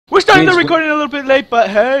We're starting the recording a little bit late, but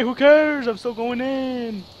hey, who cares? I'm still going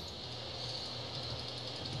in.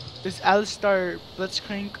 This Alistar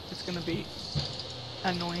Blitzcrank is gonna be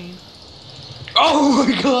annoying. Oh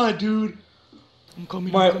my god, dude! I'm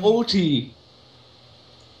coming. My OT.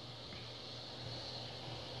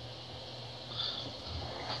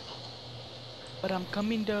 But I'm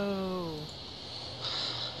coming though.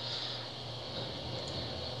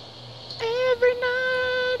 Every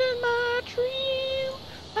night in my dream,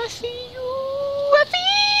 I see you, I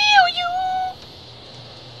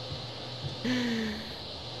feel you.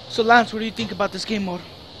 So Lance, what do you think about this game mode?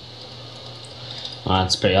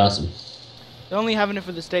 It's pretty awesome. They're only having it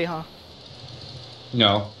for this day, huh?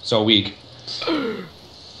 No, so weak.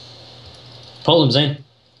 Pull him, Zane.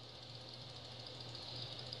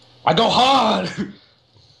 I go hard!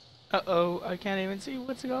 Uh-oh, I can't even see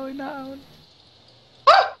what's going on.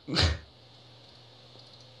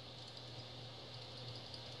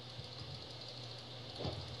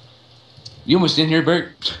 You almost in here,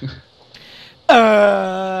 Bert?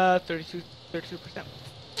 32%.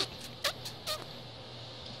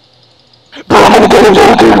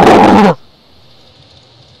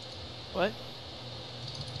 What?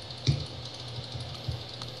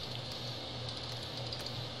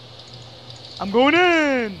 I'm going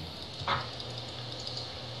in! I'm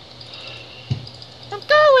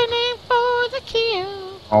going in for the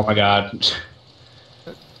kill! Oh my god.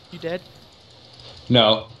 You dead?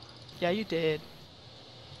 No. Yeah, you did.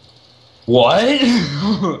 What?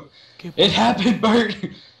 It happened, Bert!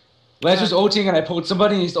 Lance was OTing and I pulled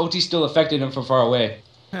somebody and his OT still affected him from far away.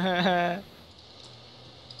 I'm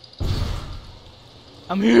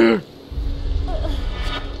here!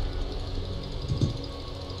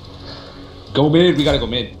 Go mid, we gotta go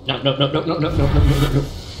mid. No.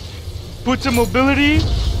 Put some mobility,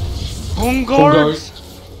 home guards,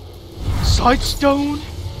 sightstone.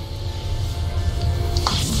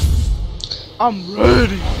 I'm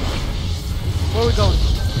ready. Where are we going?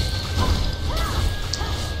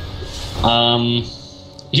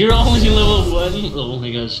 You're only level 1. Oh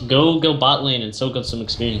my gosh. Go bot lane and soak up some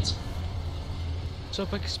experience. So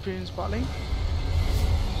up experience bot lane.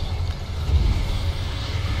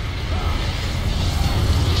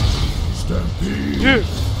 Stampede. Yeah.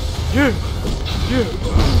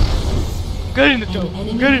 Get in the toe.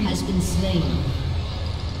 Get in. Has been slain.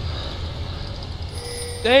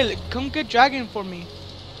 Hey, come get dragon for me.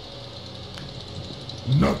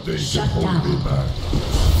 Nothing can hold me back.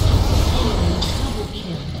 Double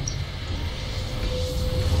kill.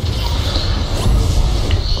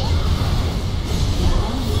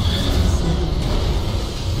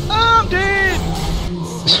 I'm dead.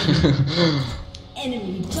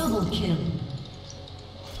 Enemy double kill.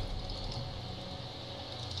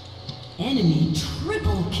 Enemy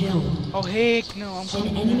triple kill. Oh heck no! I'm An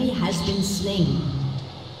coming. enemy has been slain.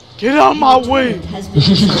 Get out of my way! Turret has been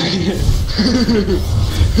destroyed.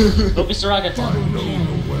 Focus the rocket. Double kill.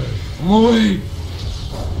 I'm away!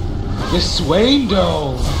 You're swaying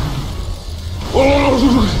though!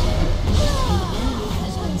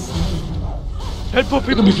 Has been slain. Headbutt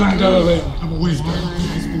people. Let me find out of it. I'm away. Ally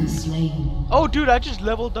has been slain. Oh dude, I just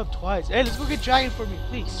leveled up twice. Hey, let's go get dragon for me,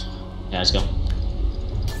 please. Yeah, let's go.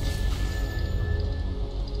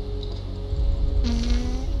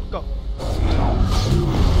 Go.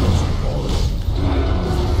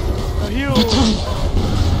 Now heal.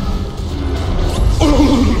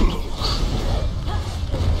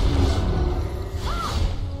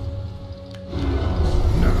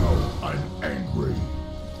 Now I'm angry.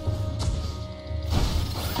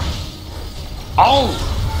 Oh!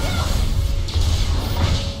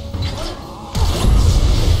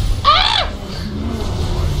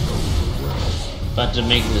 About to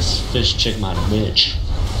make this fish chick my bitch.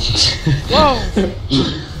 Whoa!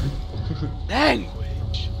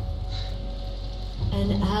 Language.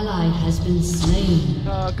 An ally has been slain.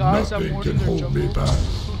 Guys, I'm Nothing warding can their hold me jungle. back.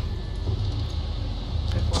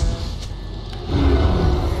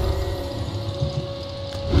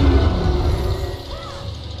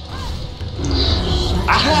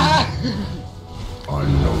 I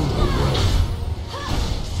know the way.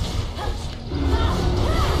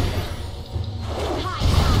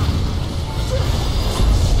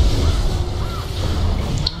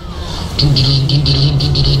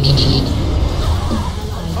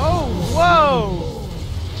 Oh, whoa!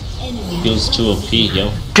 Enemy Feels too OP,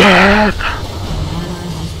 yo. Death! ally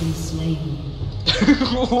has been slain.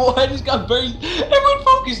 What? He's got buried. Everyone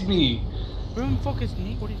focused me! Everyone focus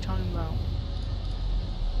me? What are you talking about?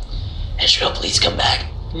 Israel, please come back.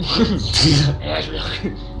 Israel.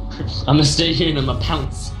 I'm gonna stay here and I'm gonna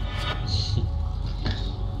pounce.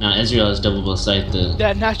 Nah, Ezreal has double sight.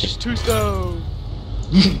 That Nash just too slow.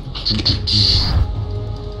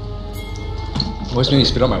 What's me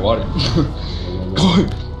spit out my water?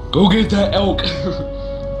 Go get that elk.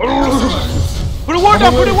 Put a ward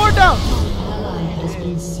down. Put a ward down. Ally has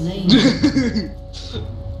been slain.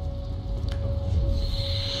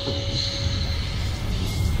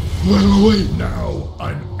 Run away. Now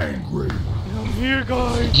I'm angry. I'm here,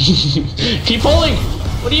 guys. Keep pulling!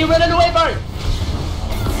 What are you running away for?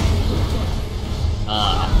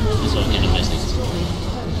 This one kind of missing.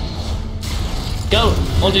 Go!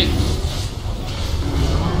 Hold it!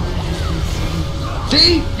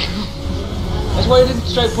 See? That's why I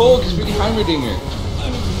didn't try pull, because freaking Heimerdinger.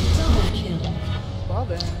 Double kill. Well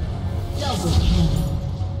then. Double kill.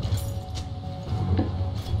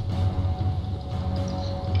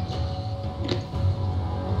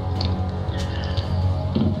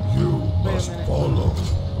 You must follow.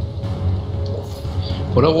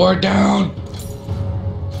 Put a ward down.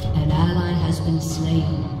 An ally has been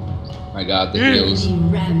slain. My god, the heals. Enemy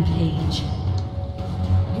rampage.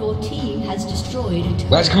 Your team has destroyed a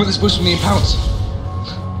turret. Let's come with this push with me and pounce.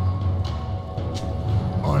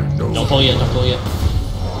 I know. Don't pull yet, don't pull yet.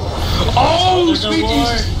 Oh, There's no sweet war.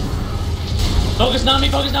 Jesus. Focus on me,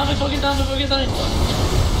 focus on me, focus on me, focus on me!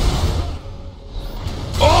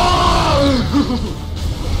 Oh!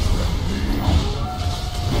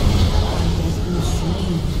 Has been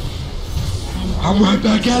slain. I'm right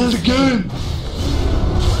back at it again.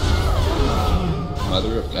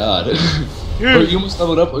 Mother of God. Bert, you almost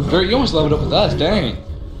leveled up. Bert, you almost leveled up with us. Dang.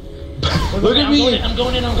 Look at me. I'm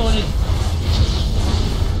going in.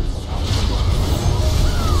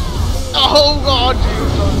 Oh god,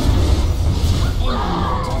 Jesus.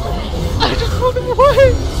 I just pulled him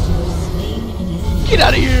away. Get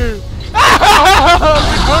out of here.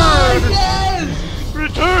 Return. Yes.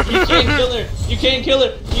 Return. You can't kill her! You can't kill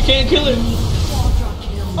her! You can't kill her!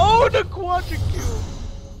 Oh, the quadra kill.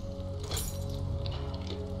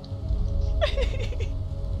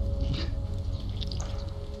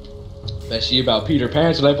 That she about Peter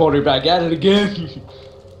Pan, so I pulled her back at it again.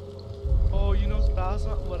 Oh, you know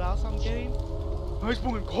what else I'm getting? I'm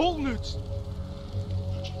smoking coldness.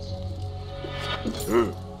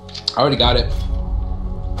 I already got it.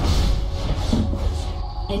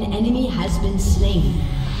 An enemy has been slain.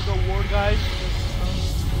 You go ward, guys.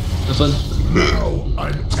 Have fun. Now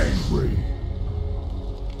I'm angry.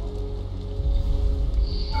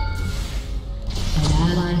 An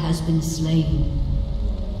ally has been slain.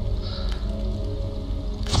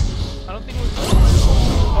 I don't think it was.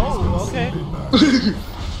 Oh, okay.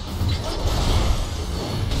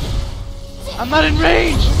 I'm not in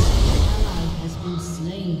range. Ally has been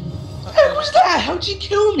slain. What was that? How'd you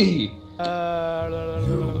kill me? You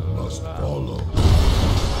must follow.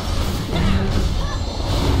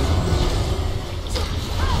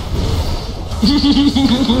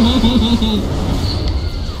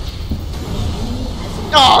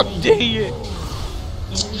 Oh, dang it.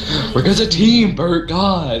 We're as a team, Bert.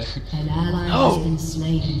 God. An ally No. has been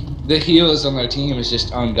slain. The heals on our team is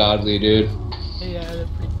just ungodly, dude. Yeah, they're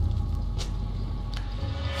pretty.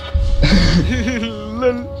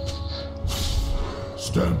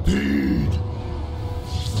 Stampede.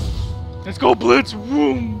 Let's go, Blitz.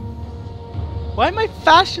 Boom. Why am I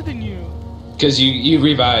faster than you? Because you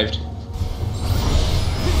revived.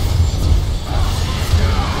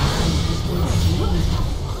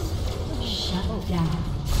 Shut down.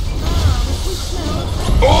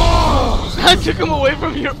 Oh! I took him away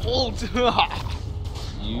from your ult.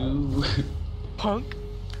 You. Punk.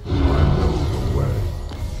 I know the way.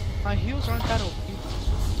 My heals aren't that OP.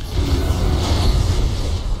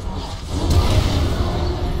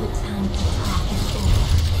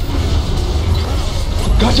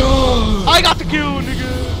 Gotcha! I got the kill,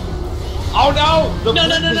 nigga. Oh no! No.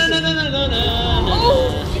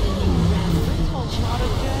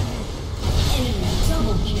 Enemy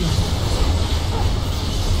double kill.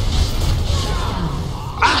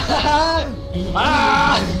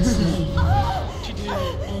 Ah!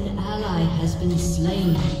 An ally has been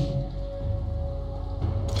slain.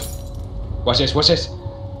 Watch this, watch this.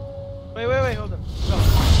 Wait, hold up. No.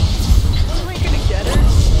 You ain't gonna get her?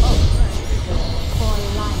 Oh, right.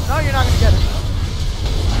 No, you're not gonna get her.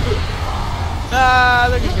 Ah,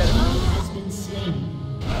 they're gonna get her. Ally has been slain.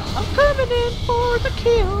 I'm coming in for the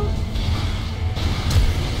kill.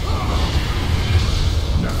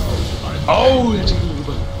 Now I'm Oh! That's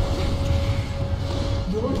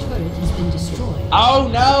Your turret has been destroyed. Oh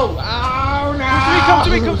no! Oh no!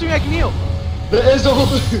 Come to me, I can heal. The Izzle!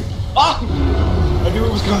 Oh! I knew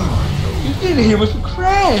it was coming. You didn't hear me from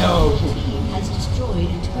Cryo! Team has destroyed a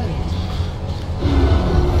turret.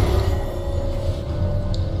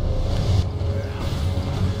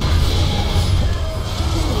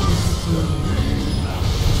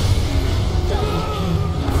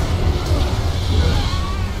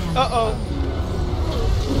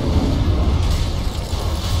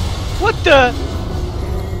 What the?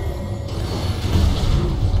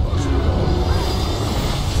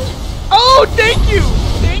 Oh, thank you!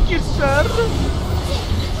 Thank you, sir!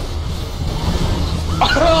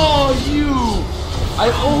 Oh, you! I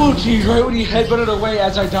ulted right when he headbutted away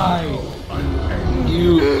as I died.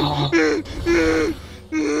 You. Oh.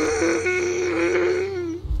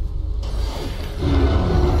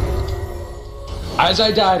 As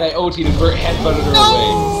I died, I ulted and Bert headbutted her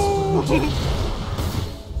away.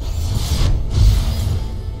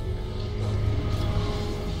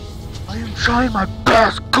 I am trying my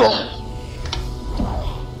best, go!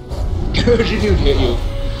 She didn't hit you.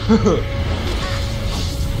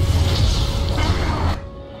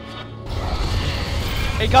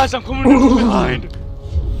 Hey guys, I'm coming from behind.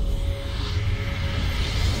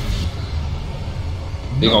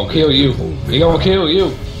 They gonna kill you. They gonna kill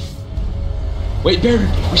you. Wait, Baron.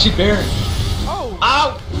 We should Baron. Oh!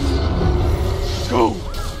 Ow! Let's go!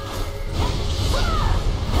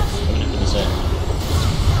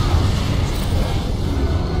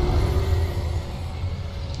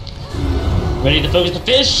 Ready to focus the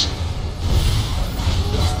fish?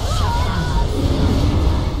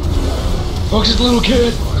 Focus the little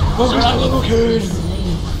kid. Focus the little kid.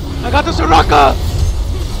 I got the Soraka!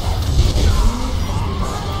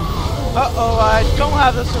 Uh-oh, I don't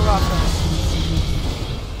have the Soraka.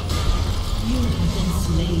 You have been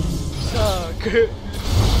slain. Suck.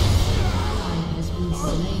 Has been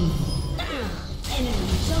slain.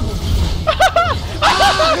 Enemy double kill.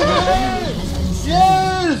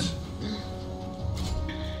 Yes!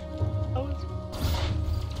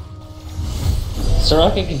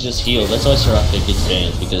 Soraka can just heal. That's why Soraka gets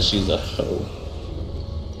banned, because she's a hoe.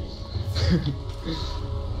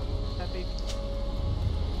 Happy.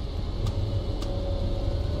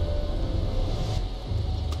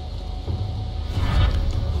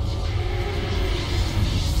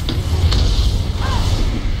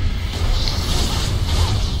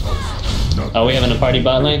 Are we having a party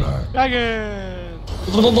bot lane? Dragon!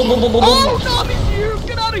 Oh, Oh, Nami's here!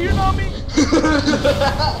 Get out of here, Nami!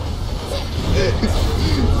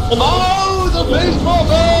 Oh, the baseball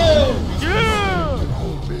bat! Yeah!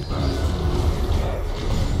 Hold me back.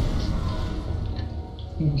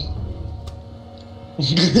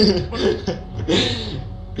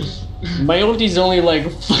 My ulti's only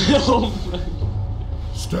like.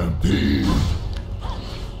 Stampede.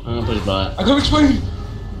 I'm gonna put it bot. I can explain.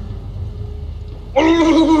 An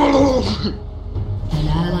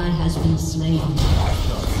ally has been slain.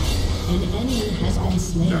 An enemy has been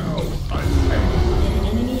slain. Now I'm An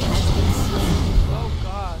enemy has been slain. Oh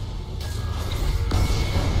god.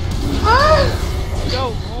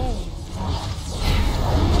 Go home.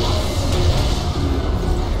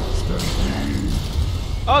 stampede.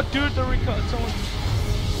 Oh dude, the recall. Someone.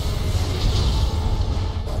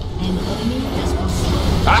 An enemy has been slain.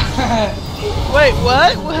 Wait,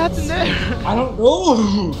 what? What happened there? I don't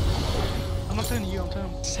know. I'm not telling you, I'm telling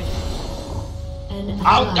him. Say. An Ow,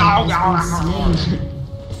 ally ow, has ow, been slain.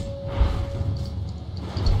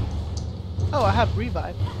 Oh, I have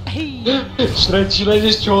revive. Hey! Should I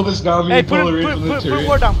just troll this Nami Hey, and pull her in from the put a turret?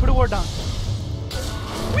 ward down, put a ward down.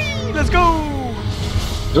 Whee! Let's go!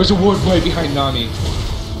 There's a ward right behind Nami.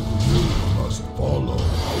 Must follow.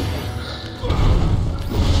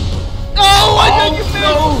 Oh, I know you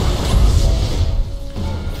no!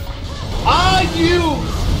 Ah, you!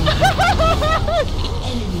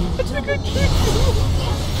 I took a kick.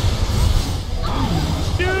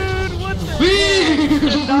 Dude, what the Whee! heck? The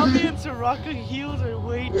Nami and Soraka heals are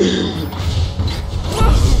way too.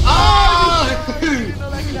 Ah! You know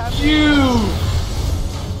that could happen. You!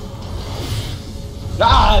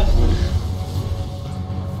 Ah!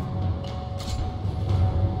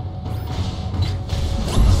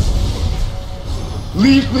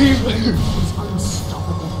 Leave! Is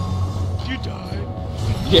unstoppable. You died.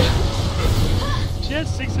 Yeah. She has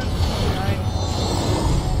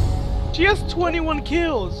 609. She has 21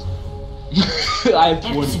 kills. I have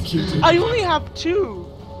 20. Executed. I only have 2.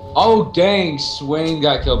 Oh dang, Swain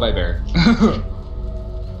got killed by Bear.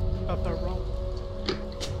 Up the wrong.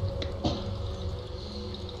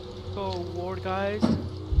 Go ward, guys.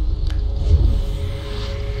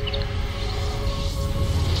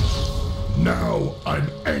 Now I'm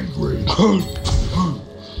angry.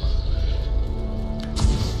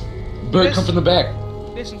 Bert, come from the back.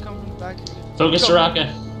 Listen, come from the back. Focus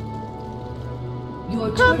Soraka.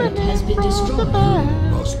 Your turret has been destroyed.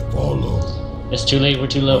 Must follow. It's too late, we're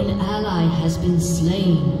too low. An ally has been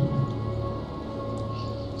slain.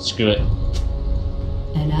 Screw it.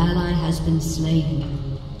 An ally has been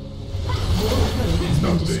slain. Your turret has been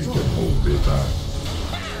Nothing destroyed. can hold me back.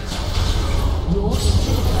 Your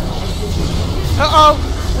inhibitor has Uh-oh!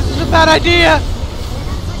 This is a bad idea!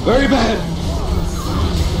 Very bad.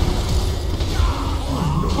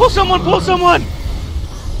 Pull someone! Pull someone!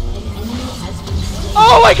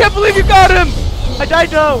 Oh, I can't believe you got him! I died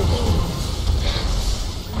though!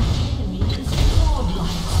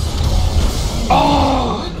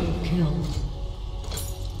 Oh!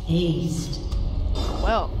 Aced.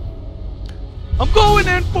 Well, I'm going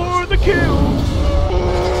in for the kill!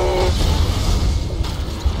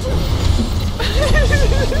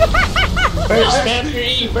 First spam your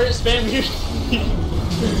E, first spam your E.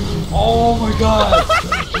 Oh my god!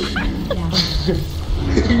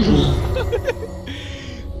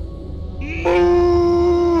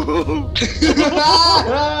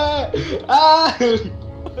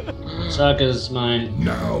 Sokka's mine.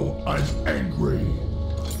 Now I'm angry.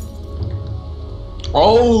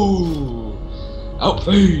 Oh!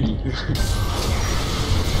 Outplayed!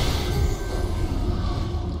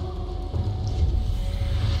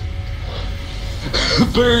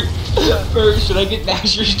 Bert, should I get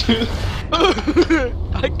Nashers too?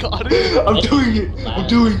 I got it! I'm doing it! I'm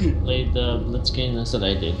doing it! Played the Blitzking, that's what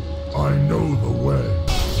I did. I know the way.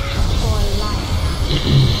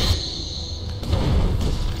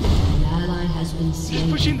 An ally has been Just slain.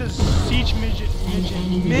 pushing the siege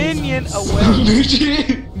minion away.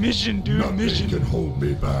 Midget! Mission, dude, Nothing mission. can hold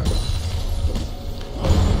me back.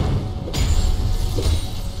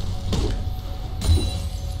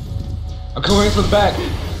 I'm coming in from the back.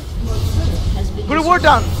 Put a ward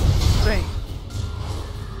down! Thing.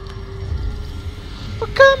 We're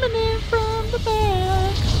coming in from the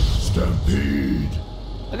back. Stampede.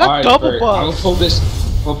 I got Alright, double Bert, I'm buffs.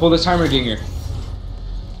 gonna pull this timer dinger.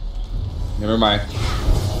 Never mind.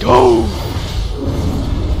 Go!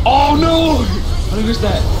 Oh no! How did I miss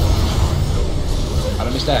that? How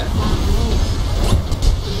did I miss that?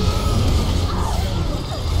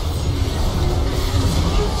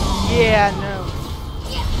 Yeah, no.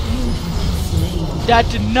 That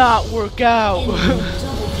did not work out.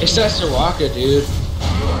 It's that Soraka, dude.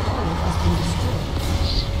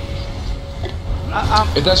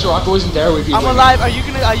 If that Soraka wasn't there, we'd be I'm winning. alive. Are you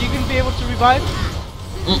gonna be able to revive?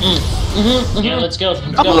 Yeah, let's go. Let's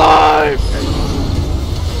I'm go. alive!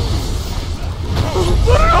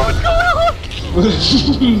 I don't know what's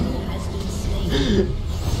going on!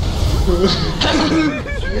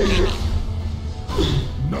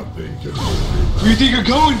 Nothing can hold me Where you think you're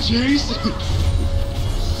going, Chase?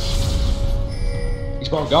 He's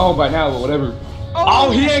probably gone by now, but whatever.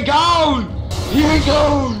 Oh, he ain't gone! He ain't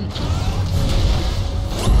gone!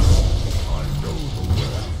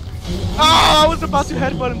 Oh, I was about to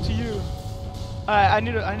headbutt him to you. Alright, I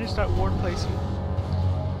need to start ward placing.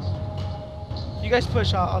 You guys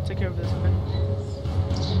push, I'll take care of this, okay?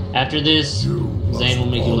 After this, You Zane will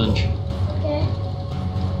make you must lunch.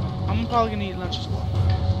 I'm probably gonna eat lunch as well.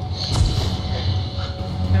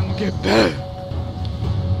 Then we'll get better.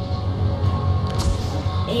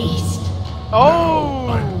 Aced. Oh!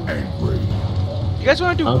 I'm angry. You guys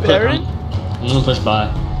wanna do I'm Baron? gonna push by.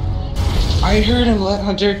 I heard him, let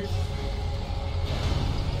Hunter.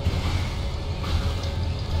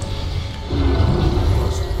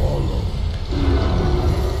 Must follow.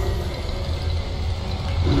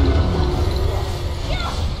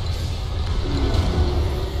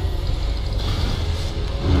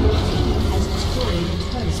 Has destroyed a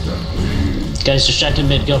turret. Stampede. Guys, distracted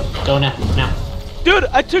mid. Go. Go now. Now. Dude,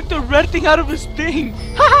 I took the red thing out of his thing!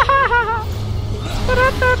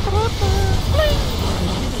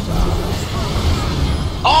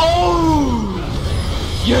 Oh!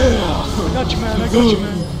 Yeah! I got you, man, I got you,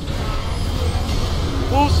 man.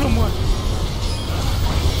 Pull someone.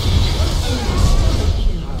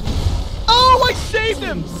 Oh, I saved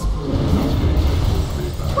him!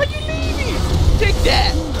 Why'd you leave me? Take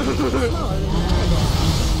that!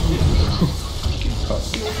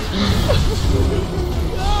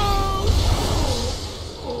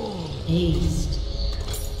 Aced.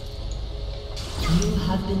 You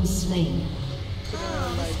have been slain.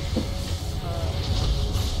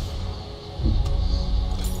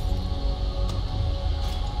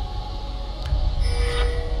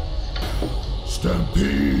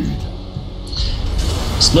 Stampede.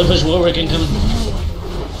 Split push Warwick incoming.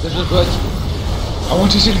 This is good. I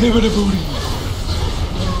want to see inhibitor booty.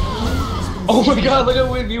 Oh my god, look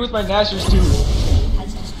at me with my Nashers too.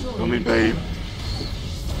 Has destroyed. Come in, babe.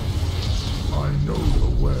 I know the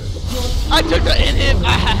way. I took the inhib!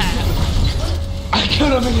 I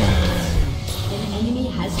got him again. An enemy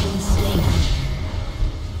has been slain.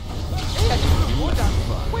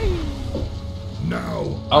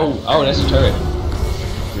 Now. Oh, that's a turret.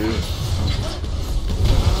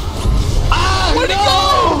 Where'd he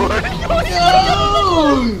go? Where'd he go?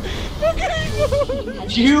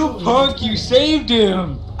 You punk, you saved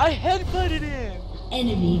him! I headbutted him!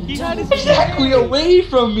 Enemy He had his Exactly away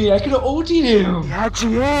from me! I could have ultied him!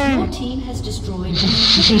 Your team has destroyed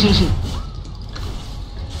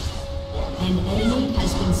an enemy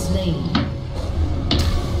has been slain.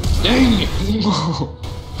 Dang it!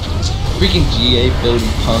 Freaking GA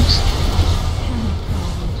building punks.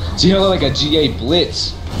 See how like a GA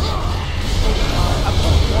blitz.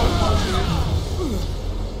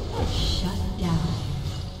 Shut down.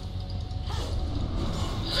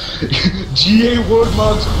 GA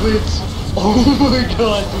Warthog's blitz. Oh my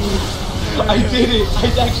god, dude. I did it. I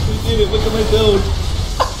actually did it. Look at my build.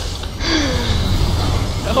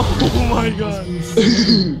 Oh my god.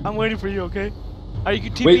 I'm waiting for you, okay? Are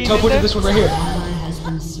you TPing Wait, teleport to this one right here. Ally has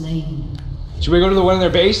been slain. Should we go to the one in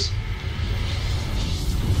their base?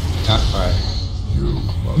 Alright. You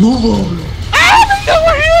must Move on! Ah! No,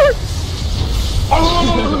 we're here!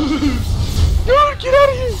 Oh! Dude, get out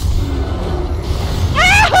of here!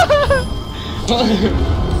 Ah!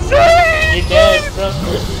 You're dead, bro.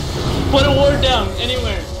 Put a ward down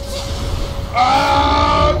anywhere.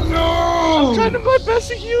 Ah, no! I'm trying to my best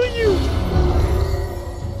to heal you!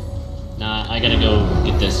 Nah, I gotta go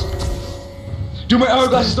get this. Dude, my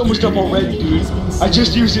hourglass is almost up already, dude. I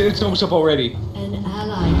just used it, it's almost up already. An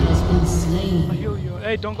ally has been I'll slain. heal you.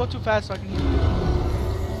 Hey, don't go too fast so I can heal you.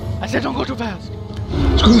 I said don't go too fast.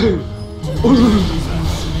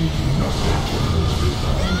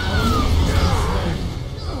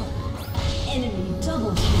 Enemy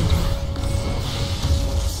double kill.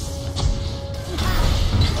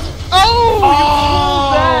 Oh!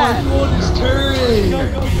 Oh, You pulled what is turret?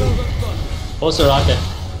 that! Go, go, go. What's the rocket?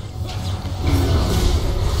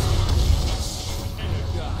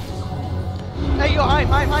 Hey, yo,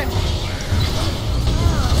 I'm.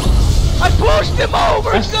 I pushed him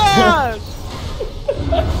over, gosh!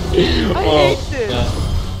 I hate this. God.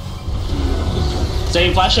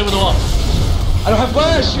 Say flash over the wall. I don't have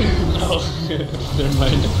flash! Oh, never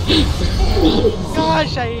mind.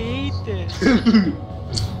 Gosh, I hate this.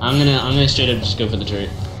 I'm gonna straight up just go for the turret.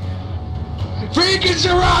 Freaking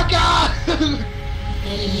Soraka!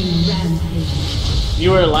 Enemy rampage.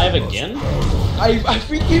 You were alive again?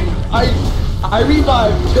 I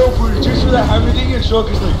revived teleport just for that hammer thing and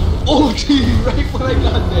Soraka's like, ulti right when I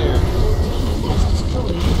got there. Has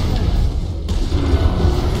destroyed.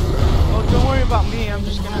 Oh, don't worry about me. I'm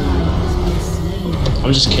just Ally gonna. has been slain.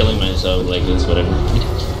 I'm just killing myself, like it's whatever.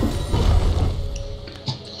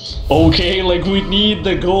 Okay, like we need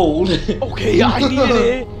the gold. Okay, I needed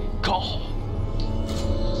it. Call.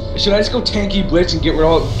 Should I just go tanky blitz and get rid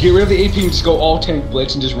of the AP and just go all tank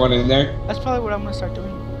blitz and just run in there? That's probably what I'm gonna start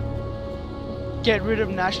doing. Get rid of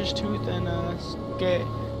Nash's tooth and get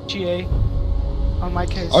GA on my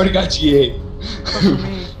case. Already got GA. But for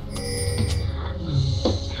me.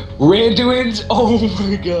 Randuin's? Oh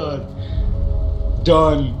my god.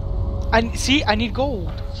 Done. I need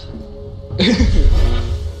gold.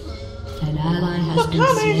 An ally has been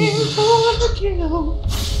slain.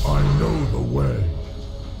 I know the way.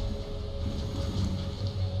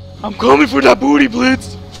 I'm coming for that booty,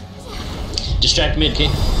 Blitz. Distract mid,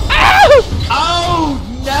 King. Oh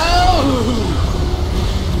no!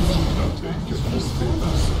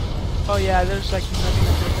 Oh yeah, there's like nothing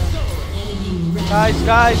to do. Enemy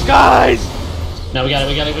rampage. Guys! No, we got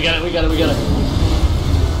it.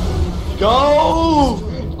 Go!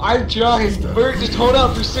 I'm trying. Bert, just hold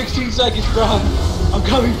up for 16 seconds, bro. I'm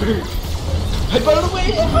coming, Bert. Headbutt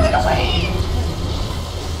it away!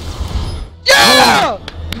 Yeah!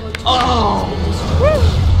 Oh!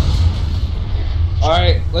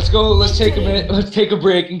 Alright, let's go. Let's take a minute. Let's take a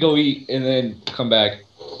break and go eat and then come back.